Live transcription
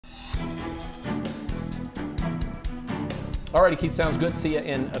All righty, Keith, sounds good. See you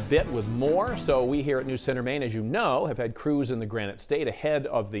in a bit with more. So we here at News Center Maine, as you know, have had crews in the Granite State ahead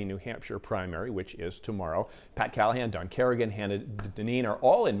of the New Hampshire primary, which is tomorrow. Pat Callahan, Don Kerrigan, Hannah Deneen are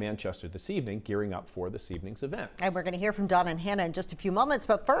all in Manchester this evening, gearing up for this evening's event. And we're going to hear from Don and Hannah in just a few moments.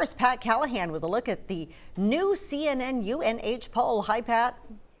 But first, Pat Callahan with a look at the new CNN UNH poll. Hi, Pat.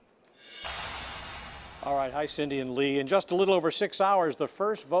 All right, hi Cindy and Lee. In just a little over 6 hours, the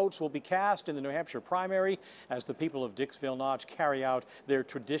first votes will be cast in the New Hampshire primary as the people of Dixville Notch carry out their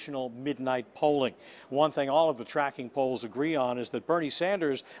traditional midnight polling. One thing all of the tracking polls agree on is that Bernie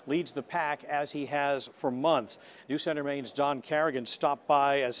Sanders leads the pack as he has for months. News Center Maine's Don Kerrigan stopped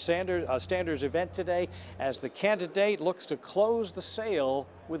by a Sanders event today as the candidate looks to close the sale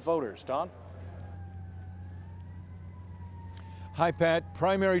with voters. Don? Hi, Pat.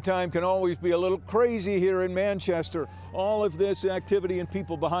 Primary time can always be a little crazy here in Manchester. All of this activity and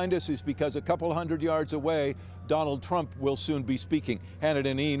people behind us is because a couple hundred yards away, Donald Trump will soon be speaking. Hannah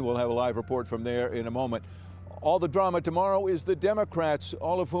Deneen will have a live report from there in a moment. All the drama tomorrow is the Democrats,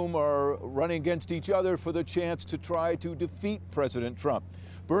 all of whom are running against each other for the chance to try to defeat President Trump.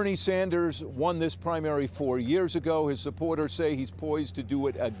 Bernie Sanders won this primary 4 years ago. His supporters say he's poised to do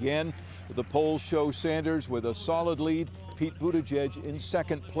it again. The polls show Sanders with a solid lead, Pete Buttigieg in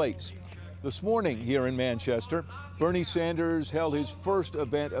second place. This morning here in Manchester, Bernie Sanders held his first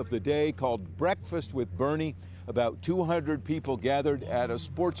event of the day called Breakfast with Bernie. About 200 people gathered at a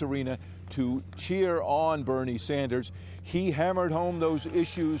sports arena to cheer on Bernie Sanders. He hammered home those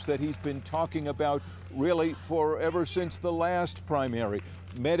issues that he's been talking about really for ever since the last primary.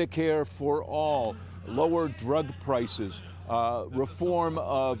 Medicare for all, lower drug prices, reform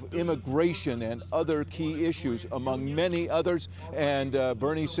of immigration and other key issues, among many others. And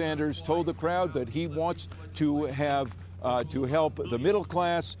Bernie Sanders told the crowd that he wants to have to help the middle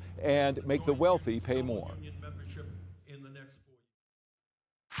class and make the wealthy pay more.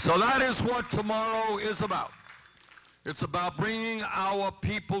 So that is what tomorrow is about. It's about bringing our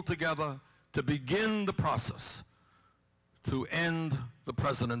people together to begin the process to end the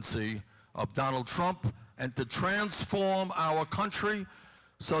presidency of Donald Trump and to transform our country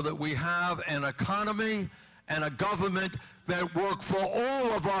so that we have an economy and a government that work for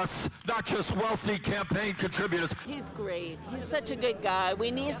all of us, not just wealthy campaign contributors. He's great. He's such a good guy.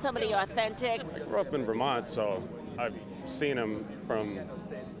 We need somebody authentic. I grew up in Vermont, so I've seen him from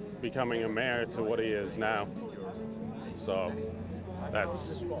becoming a mayor to what he is now. So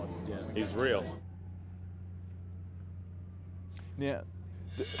he's real. Yeah.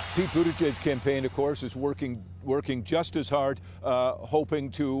 The Pete Buttigieg campaign, of course, is working just as hard, hoping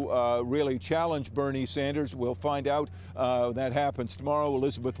to really challenge Bernie Sanders. We'll find out that happens tomorrow.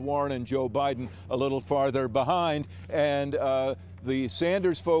 Elizabeth Warren and Joe Biden a little farther behind. And the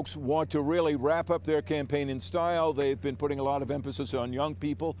Sanders folks want to really wrap up their campaign in style. They've been putting a lot of emphasis on young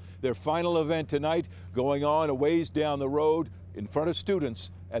people. Their final event tonight going on a ways down the road in front of students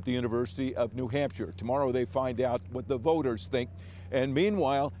at the University of New Hampshire. Tomorrow they find out what the voters think. And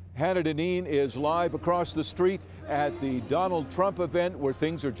meanwhile, Hannah Deneen is live across the street at the Donald Trump event where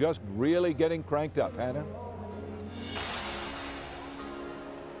things are just really getting cranked up. Hannah?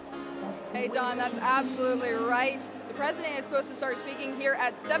 Hey, Don, that's absolutely right. The president is supposed to start speaking here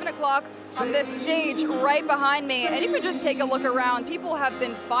at 7 o'clock on this stage right behind me. And you can just take a look around. People have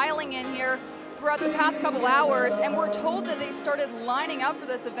been filing in here throughout the past couple hours, and we're told that they started lining up for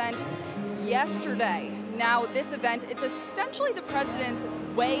this event yesterday. Now, this event, it's essentially the president's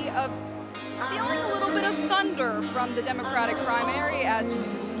way of stealing a little bit of thunder from the Democratic primary as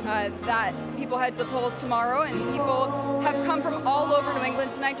that people head to the polls tomorrow, and people have come from all over New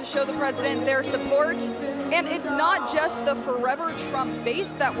England tonight to show the president their support. And it's not just the forever Trump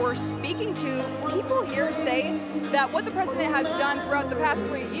base that we're speaking to. People here say that what the president has done throughout the past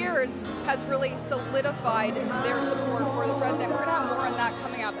 3 years has really solidified their support for the president. We're going to have more on that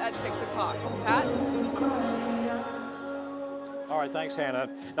coming up at 6 o'clock. Pat? All right, thanks, Hannah.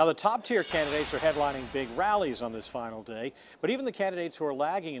 Now, the top-tier candidates are headlining big rallies on this final day, but even the candidates who are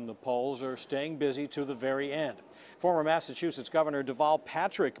lagging in the polls are staying busy to the very end. Former Massachusetts Governor Deval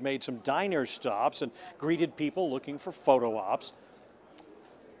Patrick made some diner stops and greeted people looking for photo ops.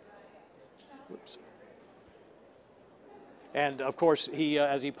 Whoops. And, of course,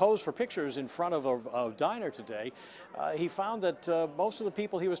 as he posed for pictures in front of a diner today, he found that most of the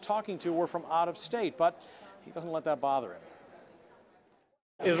people he was talking to were from out of state, but he doesn't let that bother him.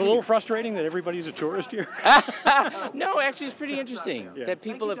 Is it a little frustrating that everybody's a tourist here? No, actually it's pretty interesting that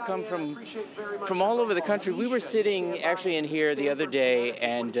people have come from all over the country. We were sitting actually in here the other day,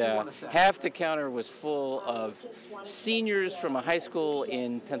 and half the counter was full of seniors from a high school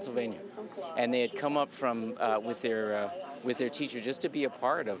in Pennsylvania, and they had come up from with their teacher just to be a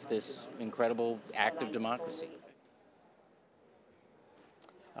part of this incredible act of democracy.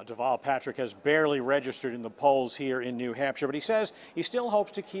 Now, Deval Patrick has barely registered in the polls here in New Hampshire, but he says he still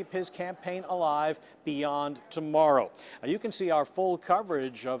hopes to keep his campaign alive beyond tomorrow. Now, you can see our full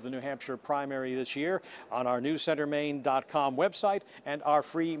coverage of the New Hampshire primary this year on our new CenterMaine.com website and our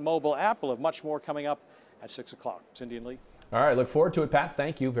free mobile app. We'll have much more coming up at 6 o'clock. Cindy and Lee. All right, look forward to it, Pat.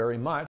 Thank you very much.